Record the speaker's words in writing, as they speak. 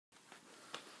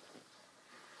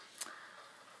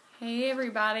Hey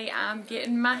everybody, I'm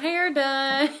getting my hair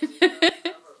done.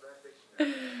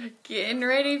 Getting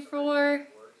ready for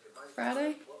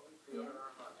Friday. Yeah.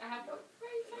 I have to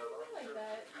like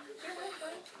that.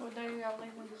 What day are y'all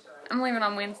leaving? I'm leaving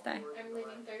on Wednesday. I'm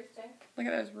leaving Thursday. Look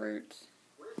at those roots.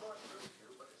 Oh,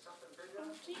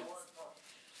 jeez.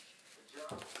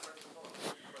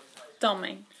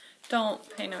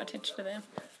 Don't pay no attention to them.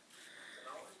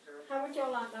 How would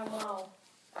y'all like my wall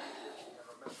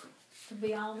to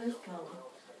be all this color?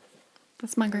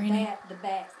 That's my granny. The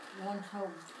back, one whole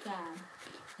side,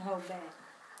 the whole back.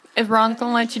 Is Ron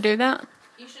gonna let you do that?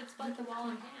 You should split the wall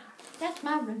in half. That's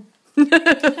my room.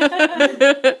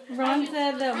 Ron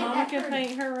said that Mama can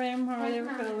paint her room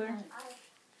whatever color.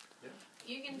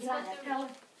 You can You like that color?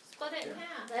 split it in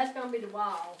half. That's gonna be the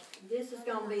wall. This is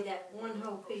gonna be that one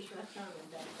whole piece right there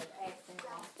with that accent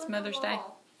off. It's Mother's Day.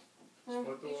 You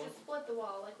should split the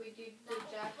wall like we do the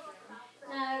Jack's room.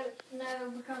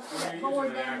 No, because that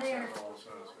board down there.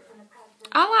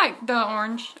 I like the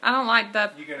orange. I don't like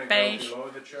the You gonna beige. go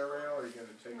below the chair rail, or you gonna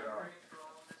take it off?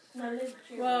 No, this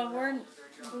Well,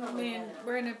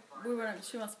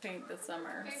 she wants to paint this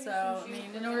summer. So, I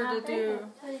mean, in order to do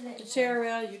the chair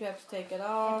rail, you'd have to take it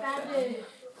off. If I do,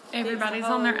 Everybody's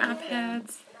on their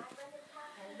iPads.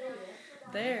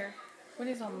 There. What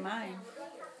is on mine?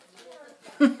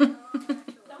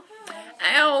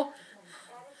 Ow!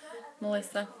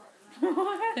 Melissa.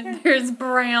 There's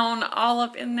brown all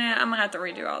up in there. I'm gonna have to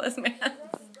redo all this mess.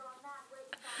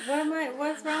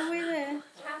 What's wrong with it?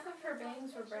 Half of her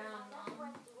bangs were brown,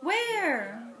 Mom.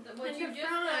 Where? What you just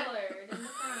colored in the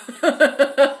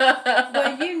front.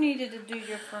 Well, you needed to do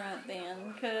your front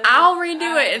then. I'll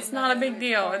redo it. It's not a big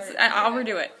deal. I'll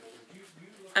redo it.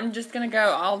 I'm just gonna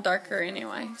go all darker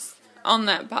anyways. On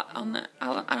that.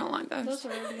 I don't like those.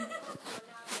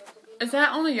 Is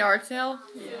that on a yard sale?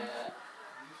 Yeah.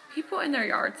 People in their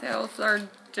yard sales are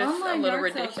just Online a little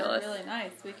yard sales ridiculous. are really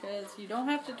nice because you don't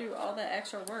have to do all that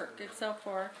extra work except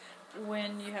for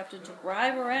when you have to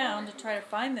drive around to try to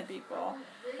find the people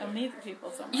and meet the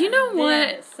people somewhere. You know Then what?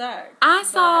 It sucks. I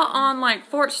saw on like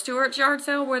Fort Stewart's yard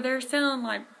sale where they're selling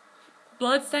like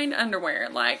bloodstained underwear.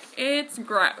 Like, it's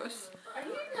gross. Are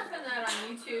you not putting that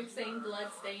on YouTube saying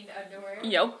blood-stained underwear?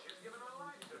 Yep.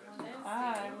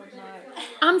 I would not.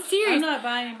 I'm I'm serious. not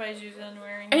buying anybody's used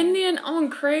underwear. And then on No,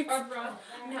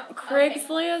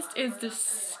 Craigslist is I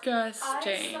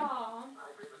disgusting. saw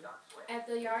at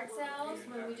the yard sales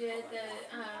when we did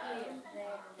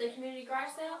the community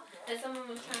garage sale that someone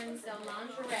was trying to sell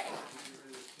lingerie.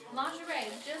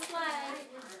 Lingerie, just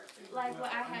like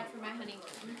what I had for my honeymoon.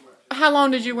 How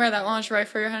long did you wear that lingerie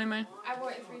for your honeymoon? I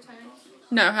wore it 3 times.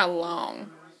 No, how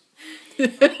long?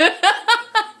 That's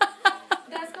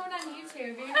going on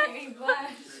YouTube. You're making me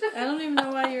blush. I don't even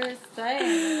know why you're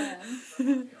saying that. I'm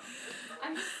telling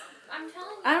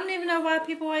you. I don't even know why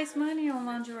people waste money on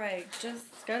lingerie. Just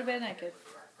go to bed naked.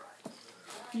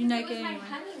 You naked It was my anyway.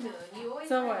 honeymoon. You always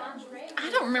So wear what? lingerie. I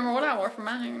don't remember what I wore for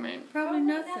my honeymoon. Probably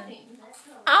nothing.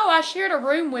 Oh, I shared a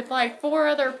room with like 4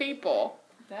 other people.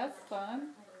 That's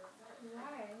fun. Why?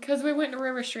 Because we went to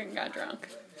River Street and got drunk.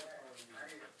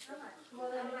 Well,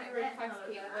 then it reflects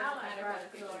people. It doesn't matter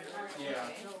what people are Yeah.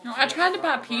 No, I tried to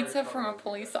buy pizza from a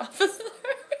police officer.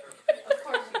 Of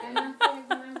course you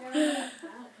did.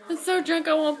 I'm so drunk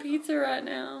I want pizza right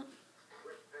now.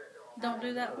 Don't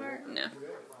do that part. No.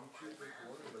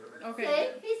 Okay.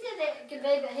 see, he said that could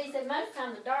be, but he said most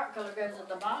times the dark color goes at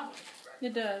the bottom.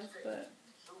 It does, but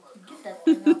Get that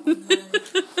thing off of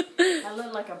mine. I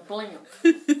look like a blimp.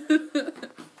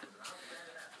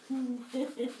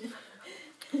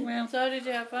 Well, so did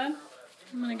you have fun?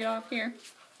 I'm gonna get off here.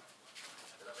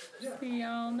 See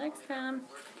y'all next time.